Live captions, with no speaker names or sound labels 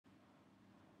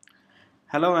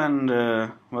Hello and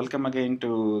welcome again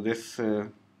to this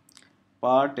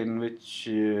part in which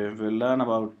we'll learn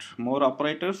about more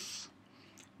operators.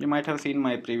 You might have seen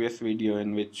my previous video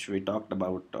in which we talked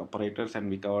about operators and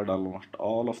we covered almost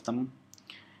all of them.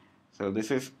 So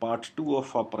this is part 2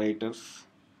 of operators.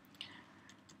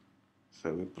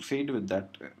 So we proceed with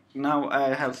that. Now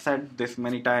I have said this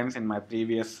many times in my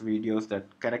previous videos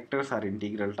that characters are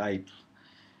integral types.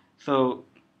 So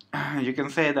you can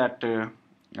say that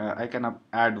I can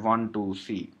add 1 to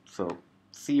C. So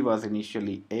C was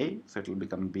initially A, so it will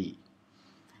become B.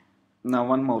 Now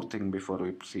one more thing before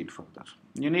we proceed further.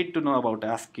 You need to know about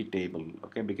ASCII table,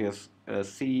 okay, because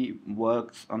C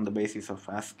works on the basis of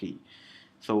ASCII.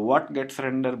 So what gets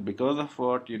rendered because of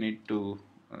what you need to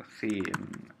see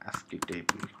in ASCII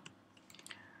table.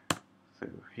 So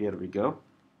here we go.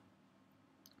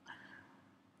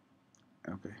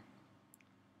 Okay.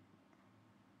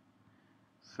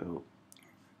 So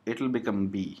it will become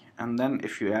B, and then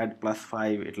if you add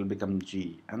 +5 it will become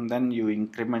G, and then you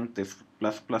increment this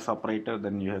plus operator,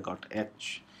 then you have got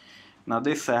H. Now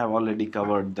this I have already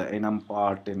covered the enum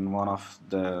part in one of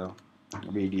the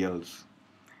videos.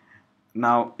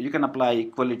 Now you can apply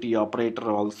equality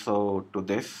operator also to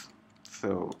this,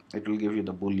 so it will give you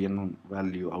the boolean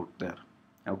value out there.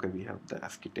 Okay, we have the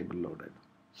ASCII table loaded.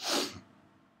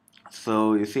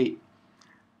 So you see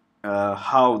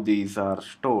how these are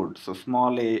stored. So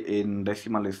small a in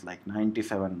decimal is like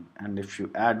 97, and if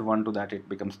you add 1 to that it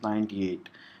becomes 98,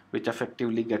 which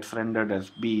effectively gets rendered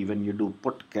as B when you do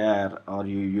putchar or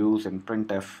you use in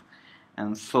printf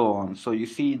and so on. So you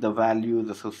see the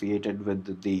values associated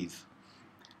with these.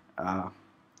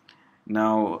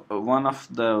 Now one of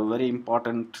the very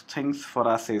important things for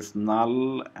us is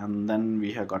null, and then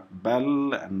we have got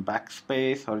bell and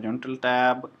backspace, horizontal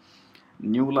tab,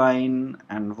 new line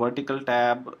and vertical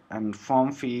tab, and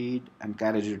form feed and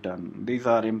carriage return. These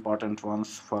are important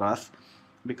ones for us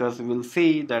because we will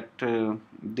see that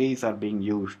these are being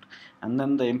used. And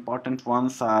then the important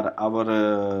ones are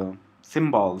our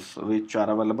symbols, which are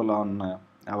available on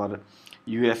our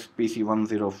USPC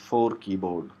 104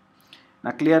 keyboard.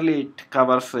 Now clearly it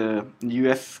covers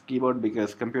US keyboard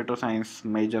because computer science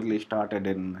majorly started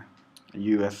in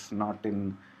US, not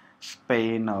in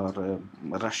Spain or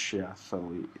Russia.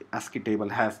 So ASCII table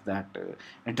has that.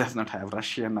 It does not have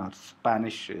Russian or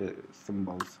Spanish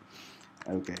symbols.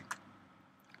 Okay.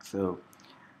 So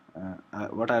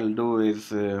what I'll do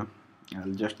is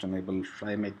I'll just enable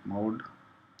fly make mode.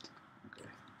 Okay.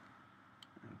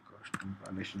 Cost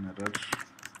compilation error.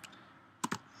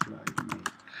 Fly make mode.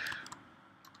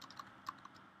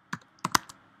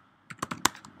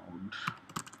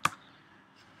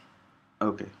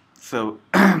 Okay, so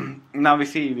now we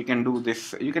see we can do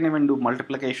this. You can even do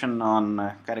multiplication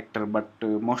on character, but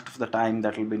most of the time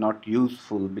that will be not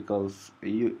useful because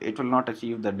it will not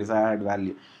achieve the desired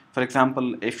value. For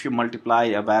example, if you multiply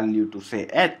a value to say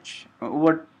h,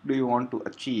 what do you want to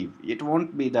achieve? It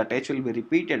won't be that h will be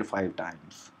repeated 5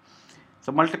 times.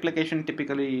 So multiplication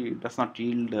typically does not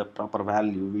yield a proper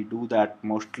value. We do that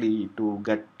mostly to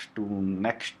get to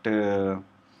next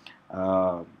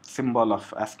symbol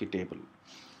of ASCII table.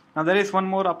 Now there is one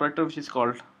more operator which is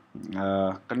called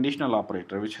conditional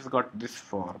operator, which has got this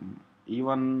form: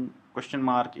 E1 question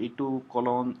mark E2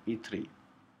 colon E3.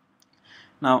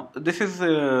 Now this is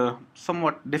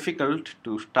somewhat difficult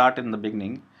to start in the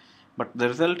beginning, but the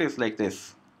result is like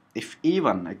this. If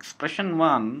E1 expression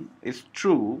 1 is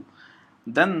true,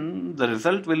 then the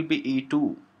result will be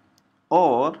E2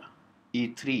 or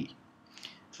E3.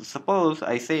 So suppose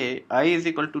I say I is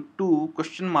equal to 2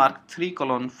 question mark 3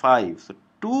 colon 5. So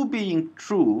 2 being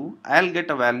true, I'll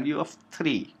get a value of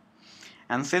 3.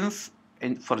 And since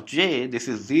for j this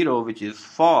is 0, which is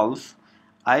false,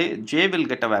 j will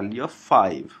get a value of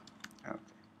 5. Okay.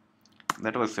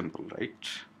 That was simple, right?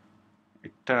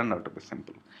 It turned out to be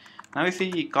simple. Now we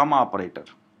see comma operator.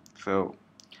 So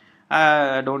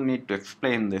I don't need to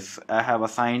explain this. I have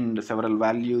assigned several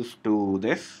values to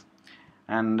this,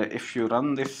 and if you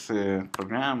run this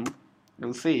program,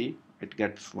 you'll see it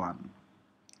gets 1.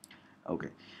 Okay,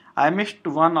 I missed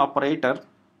one operator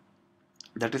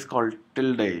that is called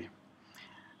tilde,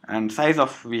 and size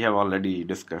of we have already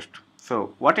discussed.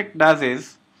 So what it does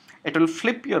is it will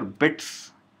flip your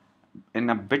bits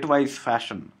in a bitwise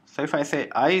fashion. So if I say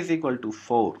I is equal to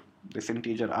 4, this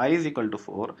integer I is equal to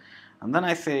 4, and then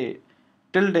I say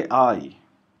tilde I,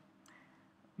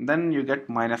 then you get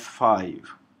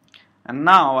 -5. And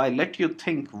now I let you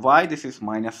think why this is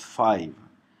 -5.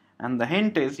 And the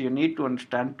hint is you need to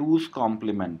understand 2's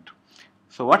complement.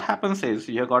 So what happens is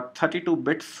you have got 32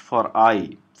 bits for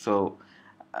I. So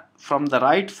from the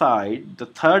right side, the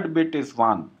third bit is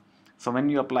 1. So when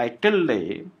you apply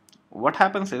tilde, what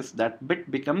happens is that bit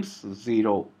becomes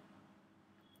 0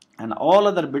 and all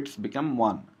other bits become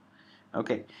 1.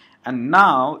 Okay, and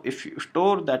now if you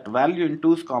store that value in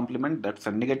 2's complement, that's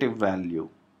a negative value.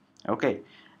 Okay,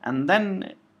 and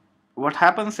then what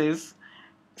happens is,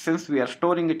 since we are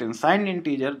storing it in signed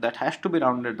integer, that has to be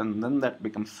rounded and then that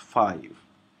becomes 5.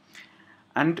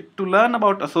 And to learn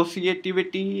about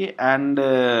associativity and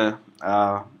uh,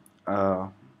 uh,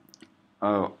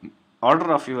 uh,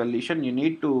 order of evaluation, you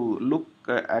need to look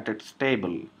at its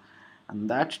table, and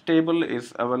that table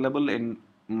is available in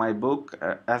my book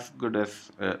as good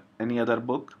as any other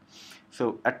book.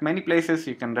 So at many places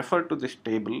you can refer to this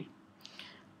table.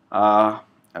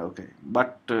 Okay,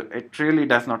 but it really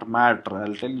does not matter.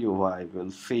 I'll tell you why.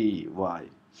 We'll see why.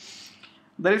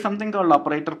 There is something called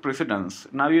operator precedence.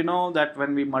 Now you know that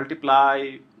when we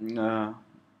multiply, uh,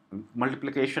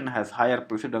 multiplication has higher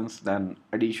precedence than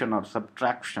addition or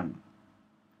subtraction.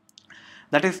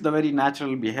 That is the very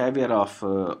natural behavior of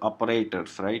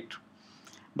operators, right?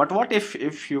 But what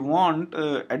if you want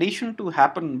addition to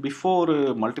happen before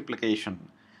multiplication?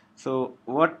 So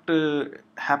what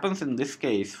happens in this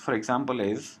case, for example,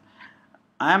 is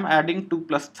I am adding 2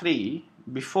 plus 3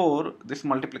 before this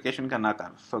multiplication can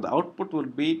occur. So the output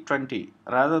will be 20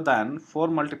 rather than 4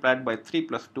 multiplied by 3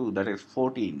 plus 2, that is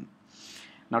 14.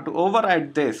 Now to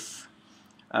override this,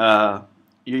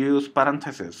 you use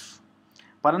parenthesis.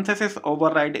 Parenthesis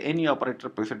override any operator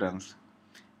precedence.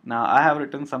 Now I have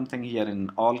written something here in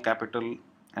all capital,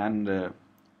 and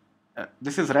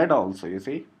this is red also, you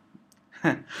see.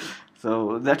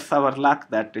 So that's our luck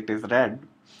that it is red.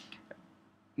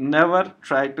 Never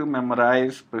try to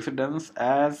memorize precedence,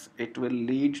 as it will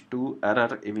lead to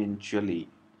error eventually.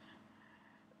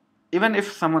 Even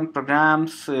if someone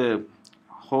programs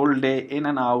whole day in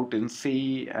and out in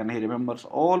C and he remembers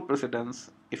all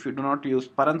precedence, if you do not use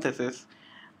parenthesis,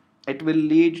 it will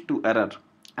lead to error.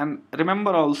 And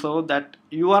remember also that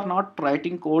you are not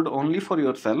writing code only for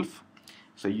yourself.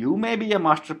 So you may be a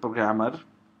master programmer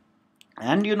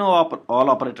and you know all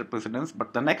operator precedence,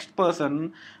 but the next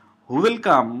person who will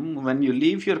come when you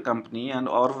leave your company and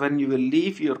or when you will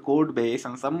leave your code base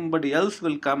and somebody else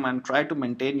will come and try to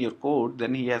maintain your code,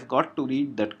 then he has got to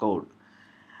read that code.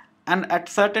 And at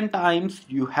certain times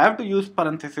you have to use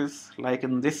parenthesis, like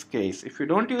in this case. If you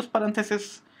don't use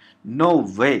parenthesis, no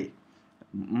way,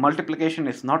 multiplication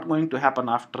is not going to happen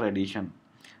after addition.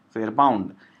 So you're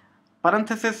bound.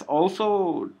 Parentheses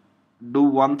also do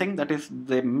one thing, that is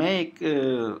they make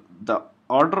the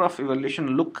order of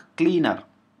evaluation look cleaner.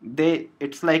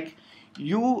 It's like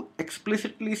you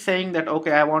explicitly saying that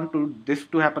okay, I want to this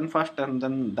to happen first and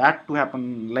then that to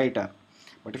happen later.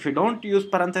 But if you don't use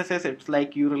parentheses, it's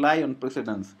like you rely on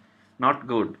precedence. Not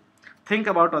good. Think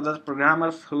about other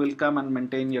programmers who will come and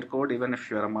maintain your code even if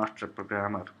you are a master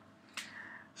programmer.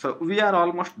 So we are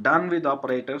almost done with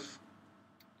operators.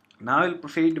 Now I'll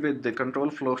proceed with the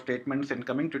control flow statements in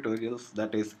coming tutorials,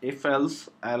 that is if else.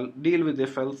 I'll deal with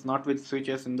if else, not with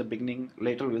switches in the beginning.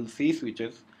 Later we'll see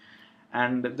switches.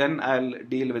 And then I'll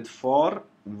deal with for,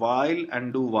 while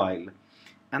and do while.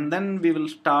 And then we will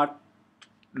start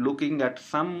looking at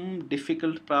some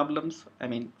difficult problems. I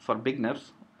mean, for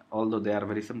beginners, although they are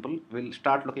very simple, we'll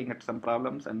start looking at some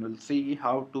problems and we'll see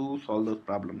how to solve those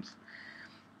problems.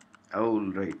 All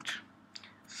right.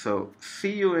 So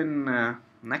see you in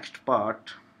next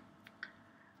part.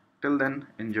 Till then,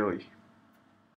 enjoy.